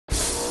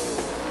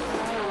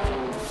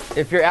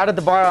If you're out at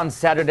the bar on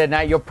Saturday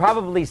night, you'll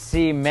probably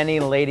see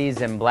many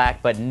ladies in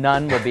black, but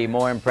none will be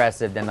more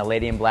impressive than the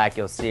lady in black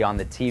you'll see on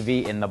the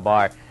TV in the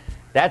bar.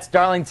 That's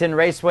Darlington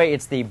Raceway.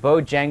 It's the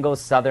Bojangle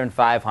Southern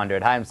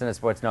 500. Hi, I'm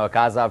Cinesport's Noah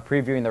Coslov,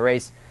 previewing the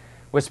race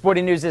with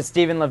Sporting News'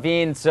 Stephen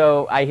Levine.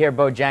 So I hear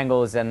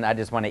Bojangles and I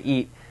just want to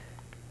eat.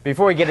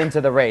 Before we get into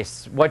the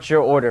race, what's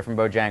your order from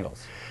Bojangles?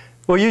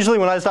 Well, usually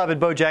when I stop at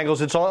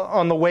Bojangles, it's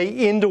on the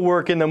way into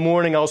work in the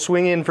morning. I'll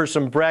swing in for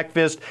some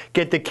breakfast,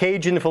 get the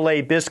Cajun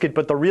filet biscuit,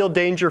 but the real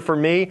danger for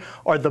me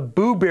are the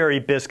blueberry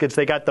biscuits.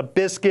 They got the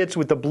biscuits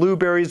with the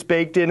blueberries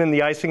baked in and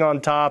the icing on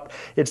top.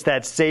 It's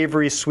that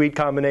savory, sweet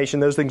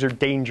combination. Those things are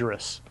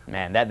dangerous.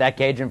 Man, that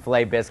Cajun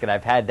filet biscuit,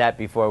 I've had that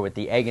before with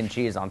the egg and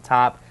cheese on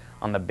top,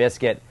 on the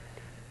biscuit.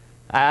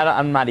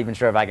 I'm not even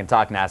sure if I can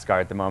talk NASCAR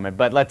at the moment,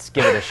 but let's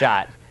give it a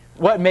shot.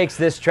 What makes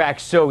this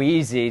track so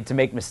easy to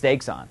make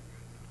mistakes on?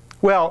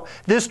 Well,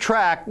 this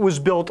track was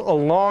built a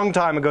long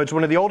time ago. It's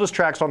one of the oldest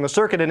tracks on the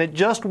circuit, and it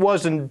just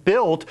wasn't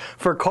built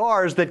for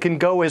cars that can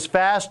go as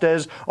fast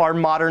as our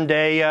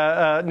modern-day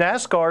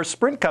NASCAR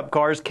Sprint Cup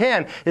cars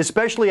can,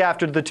 especially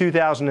after the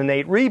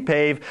 2008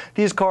 repave.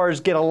 These cars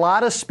get a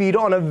lot of speed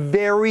on a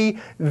very,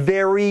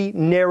 very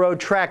narrow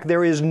track.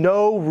 There is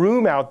no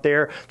room out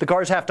there. The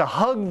cars have to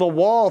hug the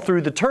wall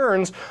through the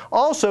turns.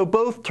 Also,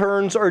 both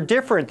turns are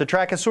different. The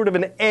track is sort of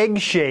an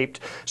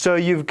egg-shaped, so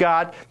you've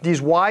got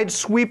these wide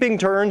sweeping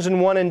turns in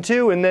 1 and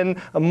 2, and then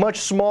a much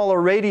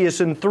smaller radius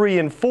in 3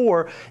 and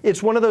 4.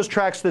 It's one of those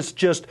tracks that's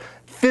just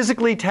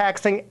physically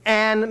taxing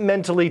and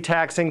mentally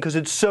taxing because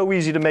it's so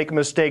easy to make a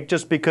mistake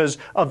just because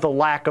of the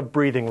lack of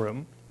breathing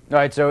room. All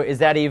right, so is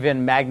that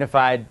even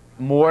magnified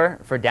more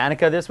for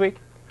Danica this week?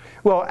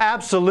 Well,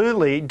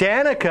 absolutely.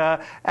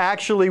 Danica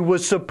actually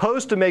was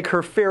supposed to make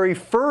her very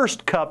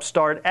first Cup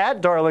start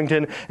at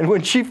Darlington, and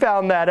when she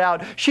found that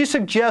out, she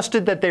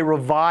suggested that they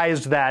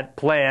revised that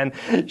plan.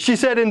 She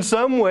said in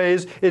some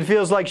ways it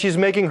feels like she's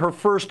making her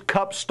first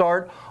Cup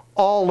start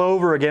all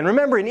over again.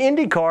 Remember, in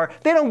IndyCar,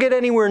 they don't get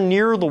anywhere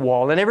near the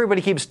wall, and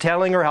everybody keeps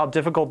telling her how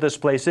difficult this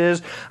place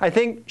is. I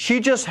think she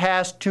just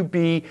has to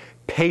be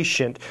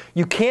patient.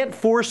 You can't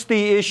force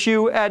the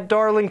issue at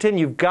Darlington.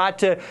 You've got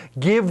to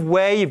give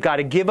way. You've got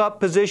to give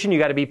up position. You've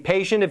got to be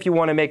patient if you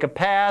want to make a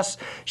pass.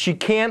 She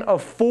can't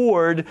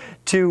afford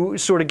to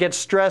sort of get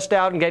stressed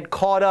out and get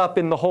caught up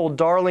in the whole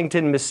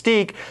Darlington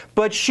mystique,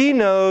 but she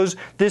knows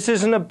this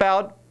isn't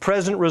about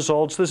present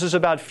results. This is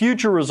about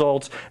future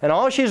results, and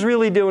all she's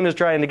really doing is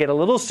trying to get a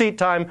little seat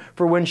time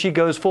for when she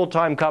goes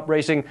full-time Cup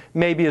racing,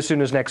 maybe as soon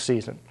as next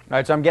season. All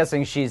right, so I'm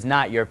guessing she's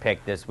not your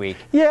pick this week.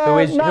 Yeah, who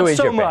is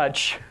so your pick?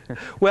 much.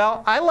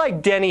 Well, I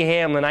like Denny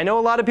Hamlin. I know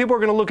a lot of people are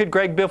going to look at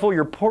Greg Biffle,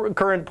 your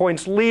current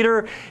points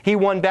leader. He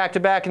won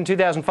back-to-back in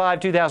 2005,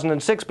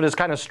 2006, but has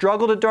kind of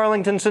struggled at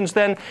Darlington since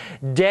then.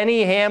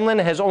 Denny Hamlin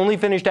has only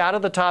finished out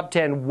of the top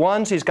 10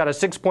 once. He's got a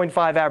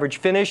 6.5 average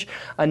finish,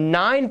 a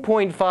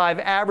 9.5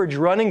 average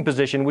running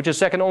position, which is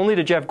second only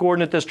to Jeff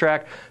Gordon at this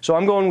track. So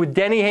I'm going with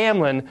Denny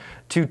Hamlin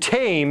to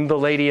tame the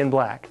lady in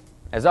black.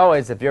 As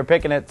always, if you're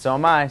picking it, so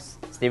am I.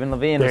 Stephen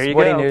Levine of There you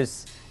Sporting go.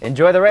 News.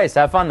 Enjoy the race.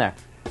 Have fun there.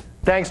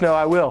 Thanks, Noah.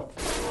 I will.